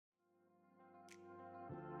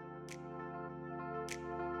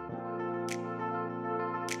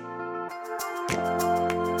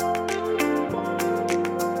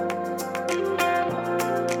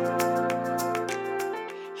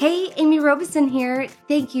Robeson here.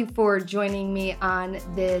 Thank you for joining me on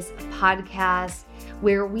this podcast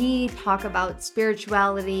where we talk about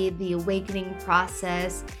spirituality, the awakening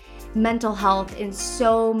process, mental health, and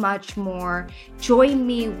so much more. Join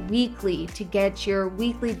me weekly to get your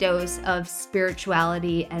weekly dose of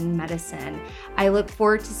spirituality and medicine. I look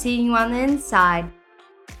forward to seeing you on the inside.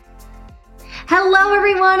 Hello,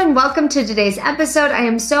 everyone, and welcome to today's episode. I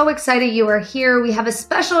am so excited you are here. We have a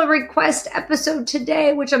special request episode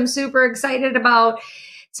today, which I'm super excited about.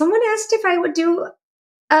 Someone asked if I would do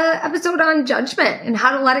an episode on judgment and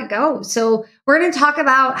how to let it go. So we're going to talk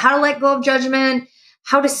about how to let go of judgment,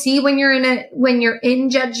 how to see when you're in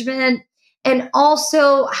judgment, and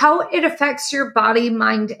also how it affects your body,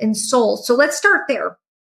 mind, and soul. So let's start there.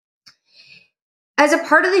 As a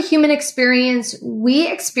part of the human experience, we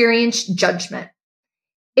experience judgment.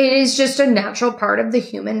 It is just a natural part of the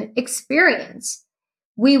human experience.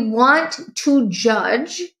 We want to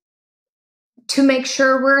judge to make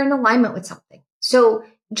sure we're in alignment with something. So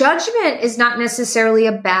judgment is not necessarily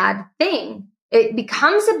a bad thing. It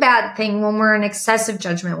becomes a bad thing when we're in excessive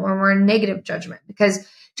judgment, when we're in negative judgment, because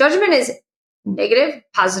judgment is negative,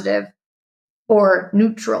 positive, or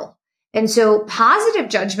neutral. And so positive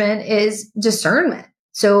judgment is discernment.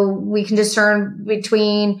 So we can discern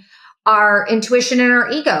between our intuition and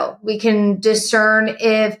our ego. We can discern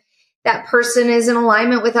if that person is in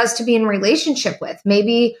alignment with us to be in relationship with.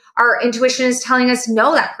 Maybe our intuition is telling us,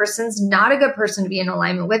 no, that person's not a good person to be in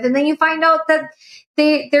alignment with. And then you find out that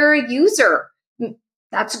they're a user.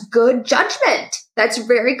 That's good judgment. That's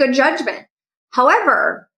very good judgment.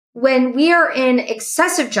 However, when we are in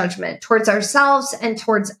excessive judgment towards ourselves and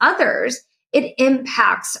towards others, it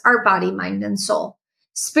impacts our body, mind, and soul.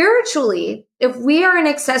 Spiritually, if we are in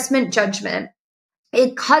excessive judgment,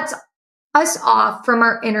 it cuts us off from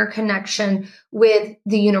our inner connection with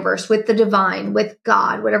the universe, with the divine, with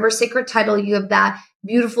God, whatever sacred title you have, that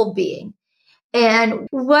beautiful being. And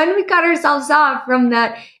when we cut ourselves off from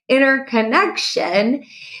that inner connection,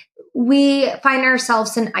 we find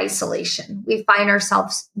ourselves in isolation. We find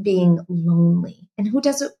ourselves being lonely. And who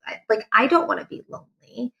doesn't, I don't want to be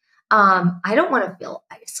lonely. I don't want to feel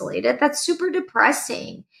isolated. That's super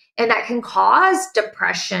depressing. And that can cause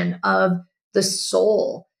depression of the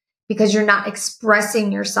soul because you're not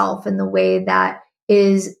expressing yourself in the way that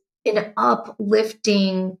is an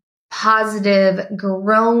uplifting, positive,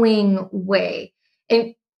 growing way.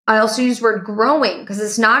 And I also use the word growing because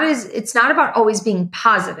it's not about always being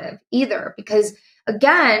positive either, because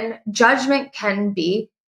again, judgment can be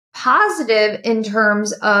positive in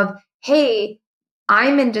terms of, hey,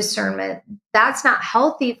 I'm in discernment. That's not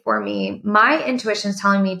healthy for me. My intuition is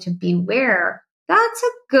telling me to beware. That's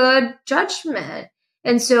a good judgment.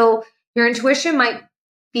 And so your intuition might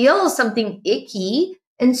feel something icky,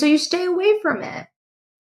 and so you stay away from it.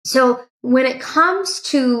 So when it comes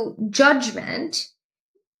to judgment,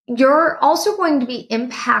 you're also going to be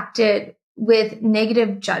impacted with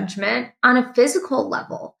negative judgment on a physical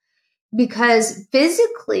level, because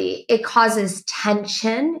physically it causes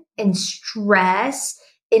tension and stress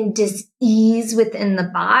and dis-ease within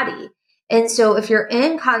the body. And so if you're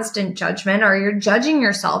in constant judgment, or you're judging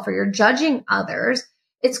yourself, or you're judging others,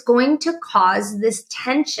 it's going to cause this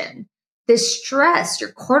tension, this stress.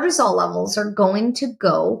 Your cortisol levels are going to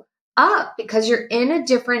go up because you're in a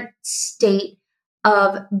different state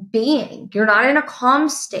of being. You're not in a calm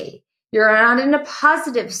state. You're not in a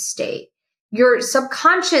positive state. Your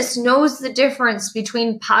subconscious knows the difference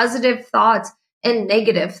between positive thoughts and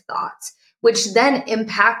negative thoughts, which then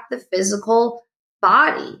impact the physical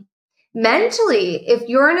body. Mentally, if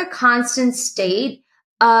you're in a constant state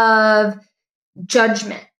of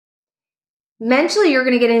judgment, mentally, you're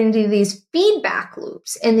going to get into these feedback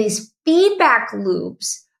loops, and these feedback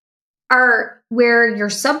loops are where your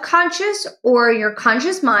subconscious or your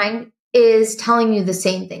conscious mind is telling you the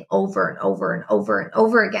same thing over and over and over and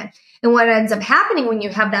over again. And what ends up happening when you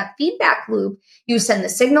have that feedback loop, you send the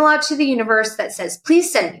signal out to the universe that says,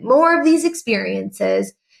 please send me more of these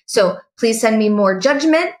experiences. So please send me more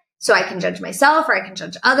judgment so I can judge myself or I can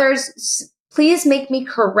judge others. Please make me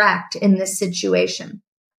correct in this situation.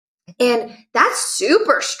 And that's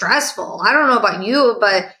super stressful. I don't know about you,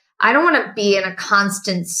 but I don't want to be in a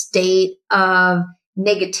constant state of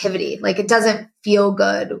negativity. Like, it doesn't feel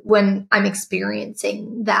good when I'm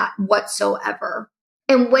experiencing that whatsoever.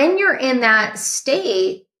 And when you're in that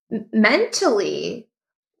state mentally,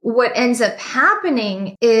 what ends up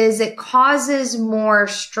happening is it causes more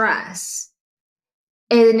stress,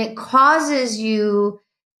 and it causes you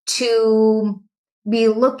to be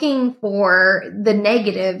looking for the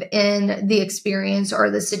negative in the experience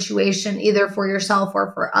or the situation, either for yourself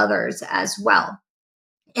or for others as well.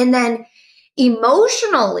 And then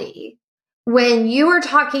Emotionally, when you are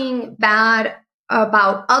talking bad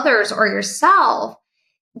about others or yourself,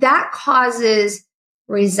 that causes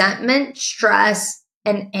resentment, stress,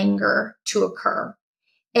 and anger to occur.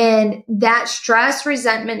 And that stress,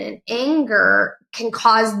 resentment, and anger can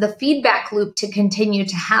cause the feedback loop to continue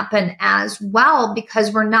to happen as well,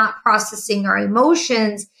 because we're not processing our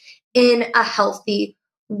emotions in a healthy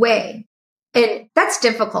way. And that's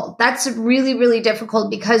difficult. That's really, really difficult,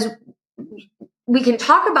 because we can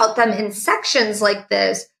talk about them in sections like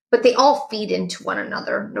this, but they all feed into one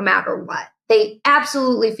another no matter what. They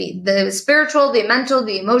absolutely feed. The spiritual, the mental,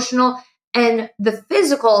 the emotional, and the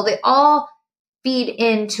physical, they all feed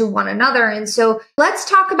into one another. And so let's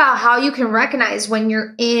talk about how you can recognize when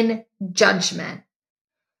you're in judgment.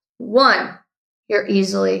 1, you're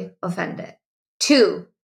easily offended. 2,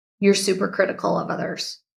 you're super critical of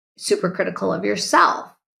others, super critical of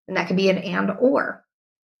yourself. And that can be an and or.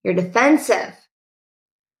 You're defensive.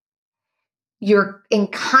 You're in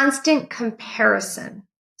constant comparison.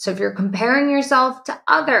 So if you're comparing yourself to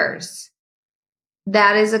others,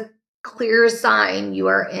 that is a clear sign you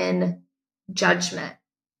are in judgment.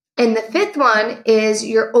 And the 5th one is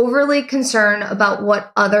you're overly concerned about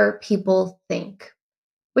what other people think,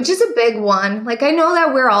 which is a big one. Like, I know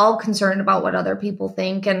that we're all concerned about what other people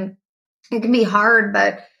think, and it can be hard,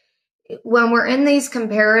 but when we're in these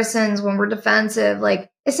comparisons, when we're defensive,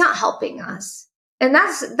 like, it's not helping us. And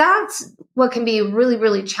that's what can be really,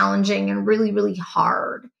 really challenging and really, really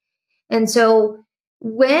hard. And so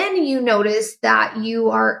when you notice that you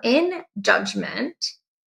are in judgment,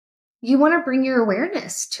 you want to bring your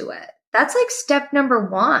awareness to it. That's like step number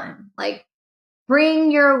 1. Like,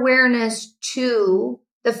 bring your awareness to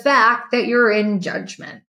the fact that you're in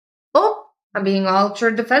judgment. Oh, I'm being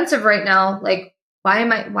ultra defensive right now. Like, why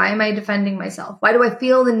am I defending myself? Why do I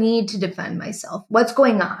feel the need to defend myself? What's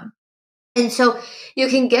going on? And so you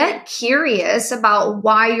can get curious about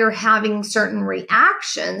why you're having certain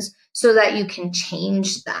reactions so that you can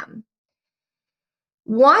change them.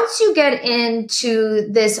 Once you get into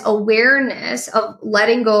this awareness of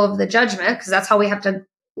letting go of the judgment, because that's how we have to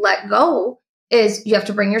let go, is you have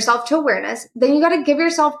to bring yourself to awareness. Then you got to give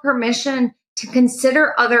yourself permission to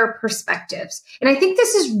consider other perspectives. And I think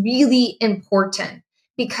this is really important,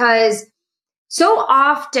 because so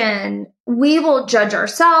often we will judge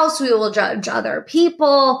ourselves, we will judge other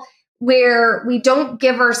people, where we don't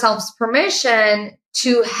give ourselves permission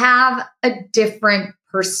to have a different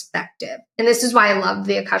perspective. And this is why I love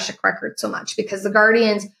the Akashic Record so much, because the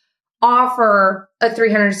Guardians offer a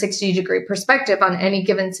 360-degree perspective on any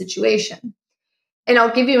given situation. And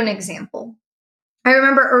I'll give you an example. I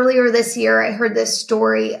remember earlier this year, I heard this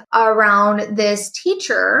story around this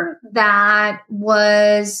teacher that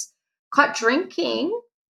was caught drinking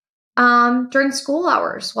during school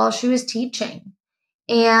hours while she was teaching.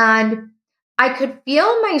 And I could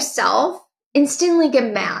feel myself instantly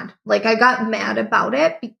get mad. Like, I got mad about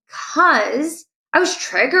it because I was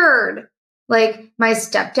triggered. Like, my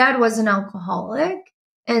stepdad was an alcoholic.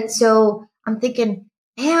 And so I'm thinking,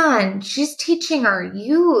 man, she's teaching our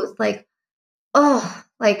youth. Like, oh,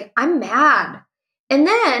 like, I'm mad. And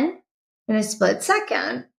then in a split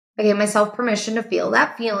second, I gave myself permission to feel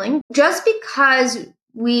that feeling. Just because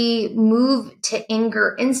we move to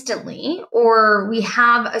anger instantly, or we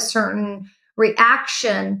have a certain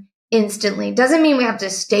reaction instantly, doesn't mean we have to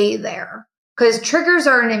stay there, because triggers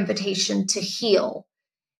are an invitation to heal.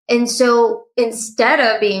 And so instead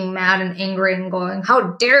of being mad and angry and going,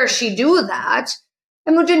 how dare she do that,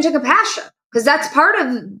 I moved into compassion, because that's part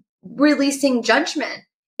of releasing judgment.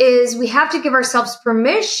 Is we have to give ourselves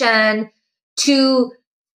permission to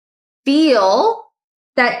feel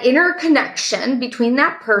that inner connection between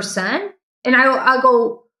that person. And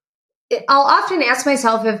I'll often ask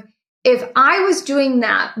myself, if I was doing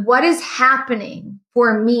that, what is happening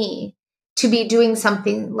for me to be doing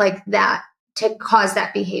something like that to cause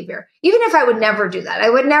that behavior? Even if I would never do that, I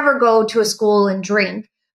would never go to a school and drink,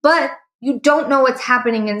 but you don't know what's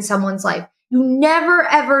happening in someone's life. You never,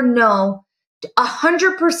 ever know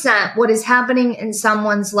 100% what is happening in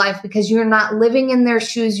someone's life, because you're not living in their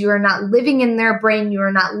shoes. You are not living in their brain. You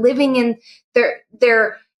are not living in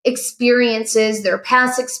their experiences, their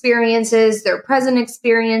past experiences, their present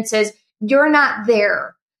experiences. You're not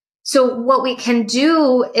there. So what we can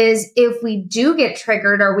do is, if we do get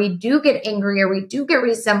triggered, or we do get angry, or we do get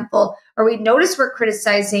resentful, or we notice we're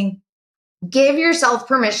criticizing, give yourself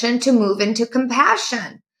permission to move into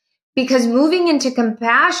compassion. Because moving into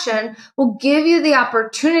compassion will give you the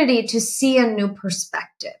opportunity to see a new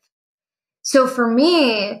perspective. So for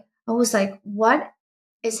me, I was like, what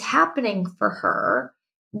is happening for her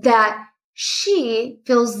that she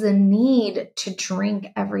feels the need to drink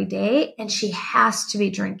every day, and she has to be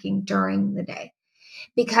drinking during the day.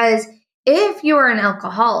 Because if you're an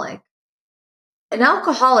alcoholic,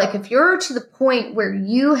 if you're to the point where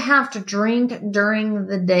you have to drink during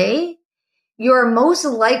the day, you're most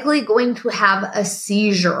likely going to have a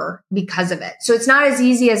seizure because of it. So it's not as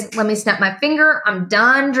easy as, let me snap my finger, I'm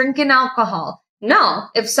done drinking alcohol. No,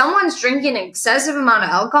 if someone's drinking an excessive amount of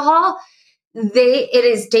alcohol, it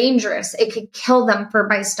is dangerous. It could kill them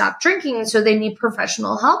by stop drinking. So they need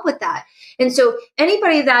professional help with that. And so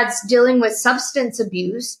anybody that's dealing with substance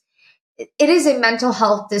abuse, it is a mental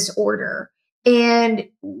health disorder. And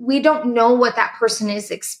we don't know what that person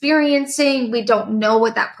is experiencing. We don't know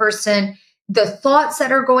what that person, the thoughts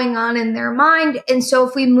that are going on in their mind. And so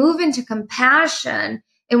if we move into compassion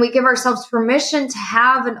and we give ourselves permission to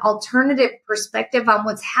have an alternative perspective on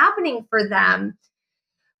what's happening for them,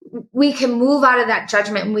 we can move out of that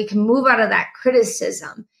judgment and we can move out of that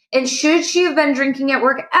criticism. And should she have been drinking at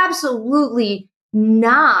work? Absolutely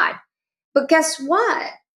not. But guess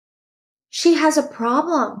what? She has a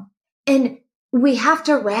problem, and we have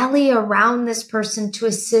to rally around this person to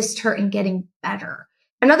assist her in getting better.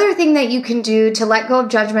 Another thing that you can do to let go of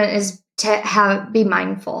judgment is to be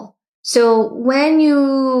mindful. So when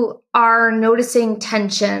you are noticing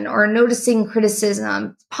tension or noticing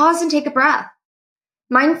criticism, pause and take a breath.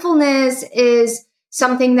 Mindfulness is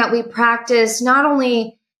something that we practice not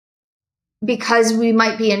only because we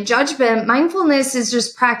might be in judgment. Mindfulness is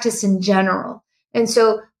just practice in general. And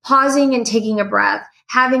so pausing and taking a breath,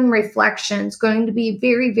 having reflections, going to be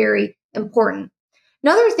very, very important.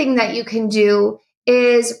 Another thing that you can do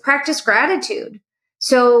is practice gratitude.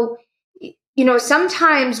 So,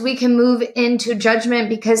 sometimes we can move into judgment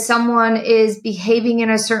because someone is behaving in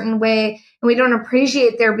a certain way and we don't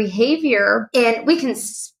appreciate their behavior, and we can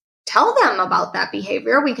tell them about that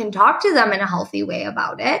behavior. We can talk to them in a healthy way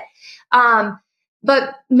about it.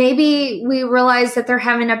 But maybe we realize that they're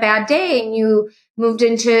having a bad day and you moved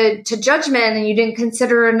into judgment and you didn't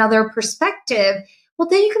consider another perspective. Well,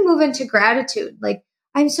 then you can move into gratitude. Like,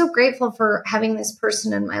 I'm so grateful for having this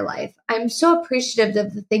person in my life. I'm so appreciative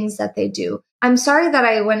of the things that they do. I'm sorry that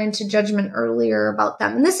I went into judgment earlier about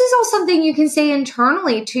them. And this is all something you can say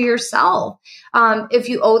internally to yourself. If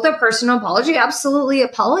you owe the person an apology, absolutely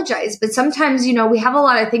apologize. But sometimes, we have a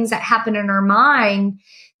lot of things that happen in our mind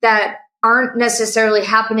that aren't necessarily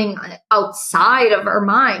happening outside of our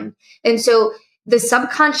mind. And so the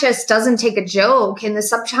subconscious doesn't take a joke, and the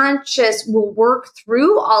subconscious will work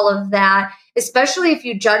through all of that, especially if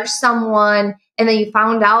you judge someone and then you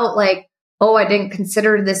found out like, oh, I didn't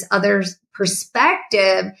consider this other's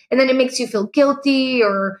perspective. And then it makes you feel guilty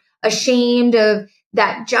or ashamed of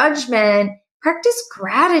that judgment. Practice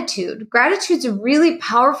gratitude. Gratitude's a really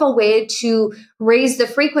powerful way to raise the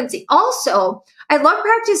frequency. Also, I love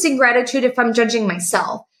practicing gratitude if I'm judging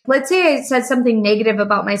myself. Let's say I said something negative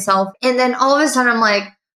about myself, and then all of a sudden I'm like,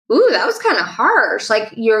 ooh, that was kind of harsh.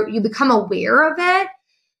 Like you become aware of it.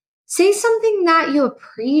 Say something that you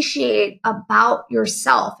appreciate about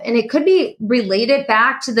yourself. And it could be related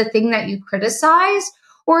back to the thing that you criticize,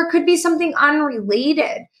 or it could be something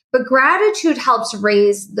unrelated. But gratitude helps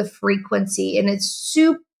raise the frequency, and it's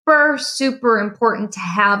super, super important to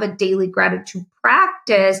have a daily gratitude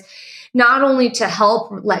practice, not only to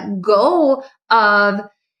help let go of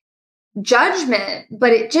judgment,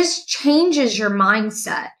 but it just changes your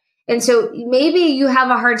mindset. And so maybe you have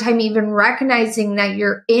a hard time even recognizing that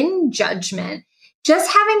you're in judgment.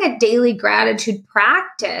 Just having a daily gratitude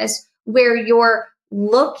practice where you're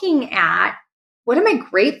looking at, what am I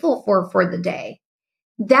grateful for the day?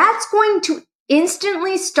 That's going to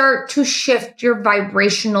instantly start to shift your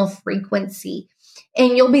vibrational frequency.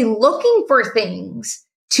 And you'll be looking for things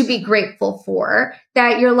to be grateful for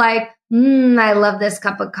that you're like, I love this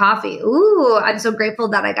cup of coffee. Ooh, I'm so grateful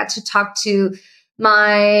that I got to talk to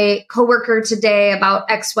my coworker today about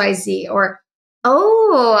XYZ. Or,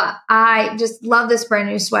 oh, I just love this brand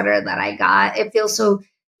new sweater that I got. It feels so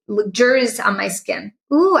luxurious on my skin.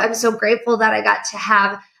 Ooh, I'm so grateful that I got to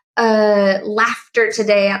have laughter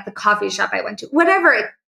today at the coffee shop I went to. Whatever, it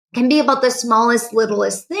can be about the smallest,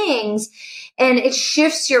 littlest things. And it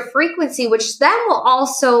shifts your frequency, which then will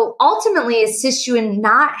also ultimately assist you in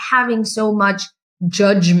not having so much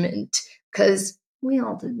judgment, because we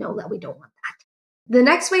all know that we don't want that. The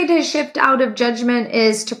next way to shift out of judgment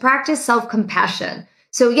is to practice self-compassion.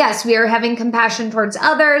 So yes, we are having compassion towards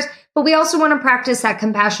others, but we also want to practice that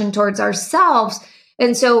compassion towards ourselves.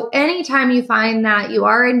 And so anytime you find that you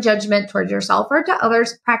are in judgment towards yourself or to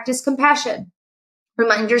others, practice compassion.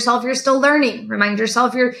 Remind yourself you're still learning. Remind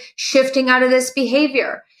yourself you're shifting out of this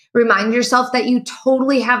behavior. Remind yourself that you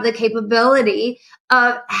totally have the capability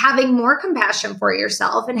of having more compassion for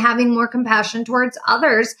yourself and having more compassion towards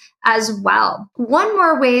others as well. One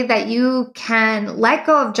more way that you can let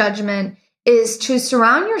go of judgment is to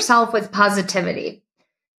surround yourself with positivity.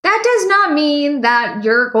 That does not mean that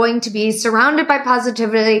you're going to be surrounded by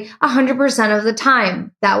positivity 100% of the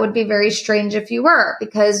time. That would be very strange if you were,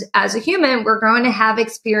 because as a human, we're going to have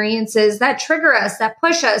experiences that trigger us, that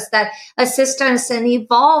push us, that assist us in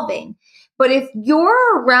evolving. But if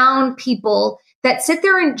you're around people that sit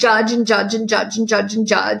there and judge and judge and judge and judge and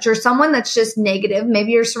judge, or someone that's just negative,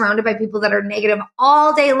 maybe you're surrounded by people that are negative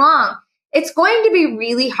all day long, it's going to be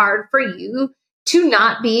really hard for you to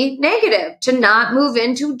not be negative, to not move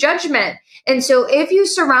into judgment. And so if you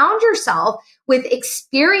surround yourself with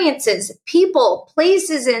experiences, people,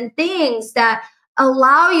 places, and things that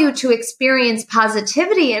allow you to experience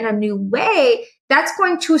positivity in a new way, that's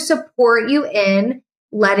going to support you in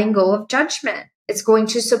letting go of judgment. It's going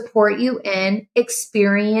to support you in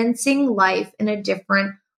experiencing life in a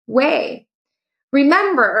different way.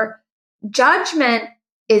 Remember, judgment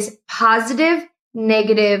is positive,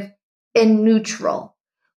 negative, and neutral.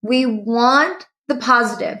 We want the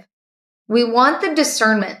positive. We want the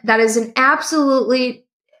discernment. That is an absolutely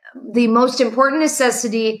the most important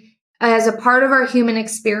necessity as a part of our human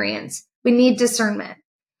experience. We need discernment.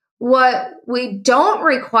 What we don't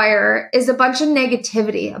require is a bunch of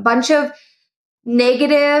negativity, a bunch of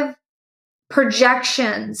negative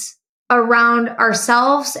projections around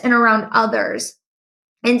ourselves and around others.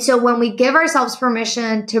 And so when we give ourselves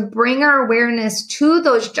permission to bring our awareness to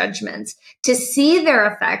those judgments, to see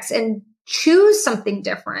their effects and choose something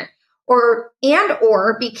different, or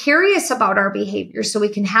be curious about our behavior so we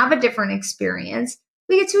can have a different experience,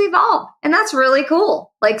 we get to evolve. And that's really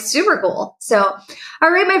cool, like super cool. So,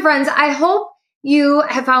 all right, my friends, I hope you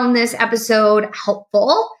have found this episode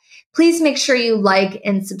helpful. Please make sure you like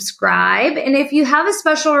and subscribe. And if you have a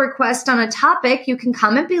special request on a topic, you can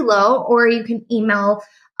comment below or you can email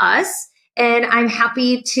us. And I'm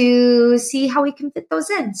happy to see how we can fit those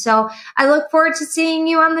in. So I look forward to seeing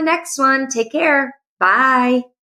you on the next one. Take care. Bye.